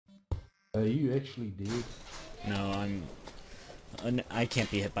You actually did. No, I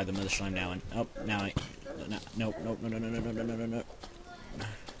can't be hit by the mother slime now. And oh, now I. No, no, no, no, no, no, no, no, no, no, no.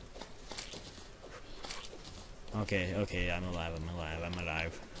 Okay, okay, I'm alive. I'm alive. I'm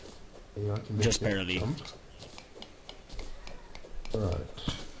alive. Yeah, I can make Just that barely. jump. Right.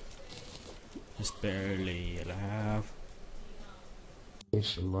 Just barely alive.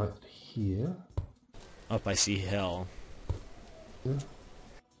 There's a light here. Up, I see hell. Yeah.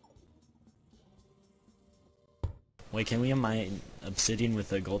 Wait, can we mine obsidian with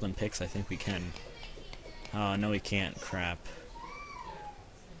the golden picks? I think we can. Oh, no we can't. Crap.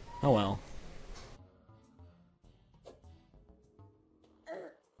 Oh well.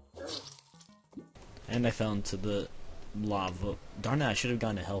 And I fell into the lava. Darn it, I should have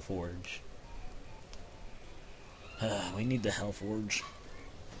gone to Hellforge. We need the Hellforge.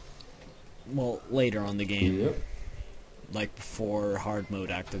 Well, later on the game. Yep. Like before hard mode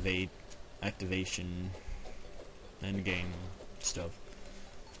activation, end game stuff.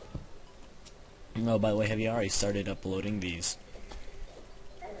 Oh, by the way, have you already started uploading these?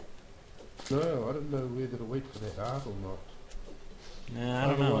 No, I don't know whether to wait for that art or not. Nah, I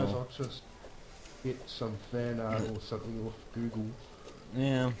don't Otherwise, know. I'll just get some fan art or something off Google.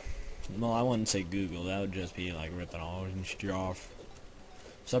 Yeah. Well, I wouldn't say Google. That would just be like ripping all and shit off.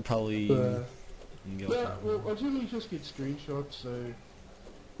 So I'd probably Uh, go no, well, for I generally just get screenshots, so,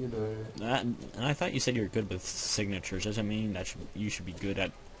 you know. that. And I thought you said you were good with signatures. Does that mean that you should be good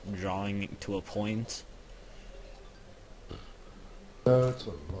at drawing to a point? No, it's a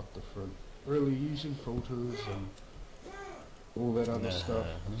lot different. Really, using filters and all that other stuff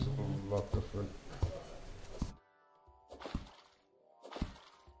is a lot different.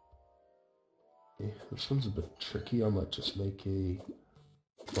 Yeah, this one's a bit tricky. I might just make a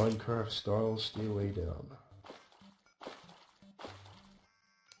Minecraft style stairway down.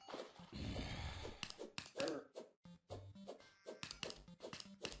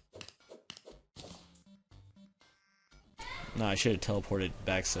 No, I should have teleported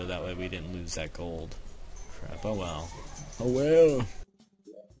back so that way we didn't lose that gold. Crap, oh well. Oh well.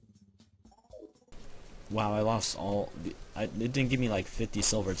 Wow, I lost all... it didn't give me like 50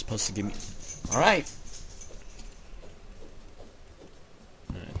 silver, it's supposed to give me... Alright!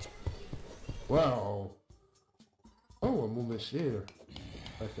 Alright. Wow. Oh, I'm almost there,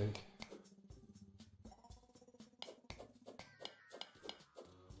 I think.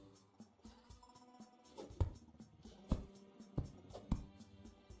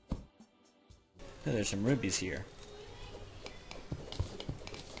 Oh, there's some rubies here.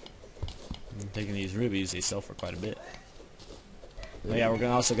 I'm taking these rubies, they sell for quite a bit. Oh yeah, we're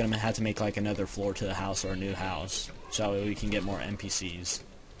also gonna have to make like another floor to the house or a new house, so we can get more NPCs.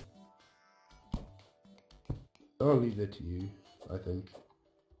 I'll leave that to you, I think.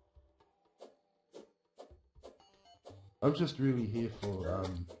 I'm just really here for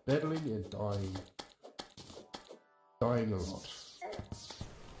battling and dying. Dying a lot.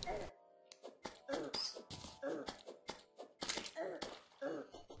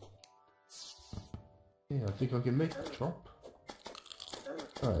 Yeah, I think I can make the chop.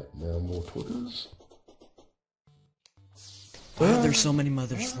 Alright, now more tortoise. Why are there so many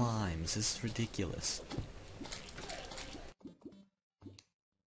mother slimes? This is ridiculous.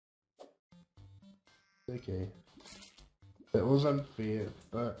 Okay. That was unfair,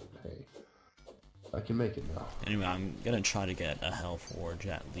 but hey. I can make it now. Anyway, I'm gonna try to get a hell forge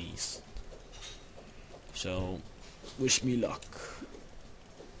at least. So, wish me luck.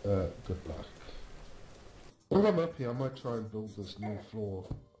 Good luck. While I'm up here, I might try and build this new floor.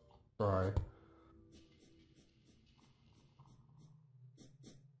 Try.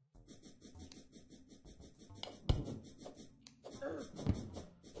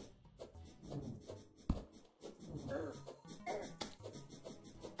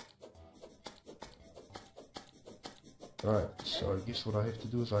 Alright, so I guess what I have to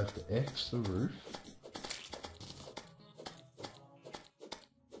do is I have to axe the roof.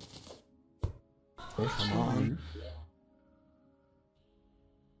 Axe Come the on. roof.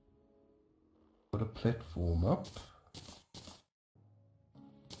 Put a platform up.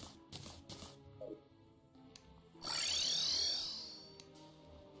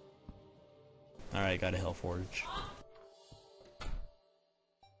 Alright, got a hell forge.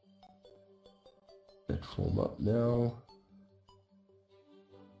 Platform up now.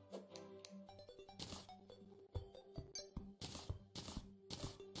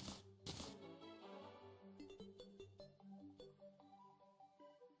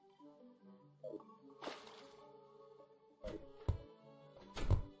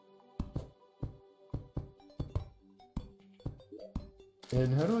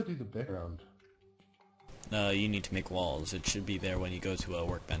 And how do I do the background? You need to make walls. It should be there when you go to a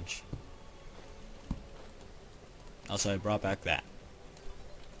workbench. Also, I brought back that.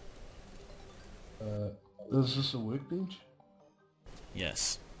 Is this a workbench?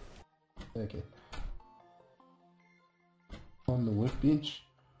 Yes. Okay. On the workbench?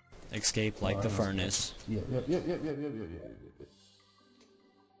 Escape like the furnace. Yeah.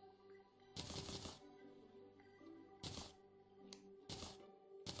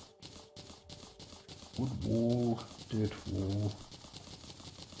 Wood wall, dirt wall,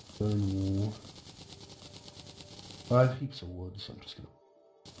 stone wall. I have heaps of wood, so I'm just gonna...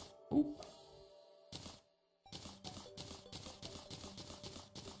 Oh!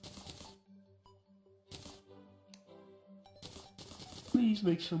 Please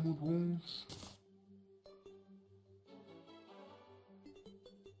make some wood walls.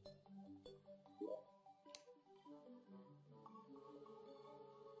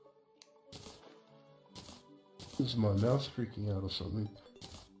 Is my mouse freaking out or something?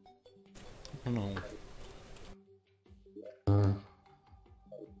 I don't know.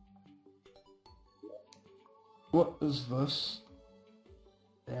 What is this?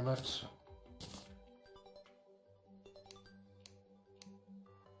 Damn it.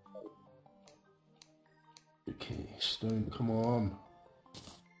 Okay, stone, come on.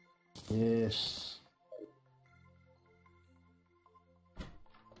 Yes.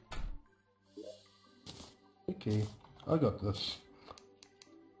 Okay, I got this.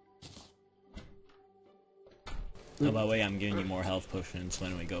 Oh, by the way, I'm giving you more health potions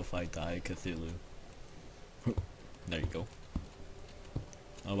when we go fight the Eye of Cthulhu. There you go.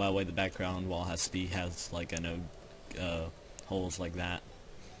 Oh, by the way, the background wall has like a no holes like that.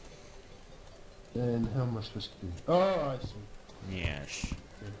 And how am I supposed to do? Oh, I see. Yes.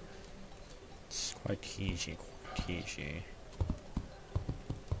 Okay. It's quite easy, quite easy.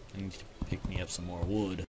 I need to pick me up some more wood.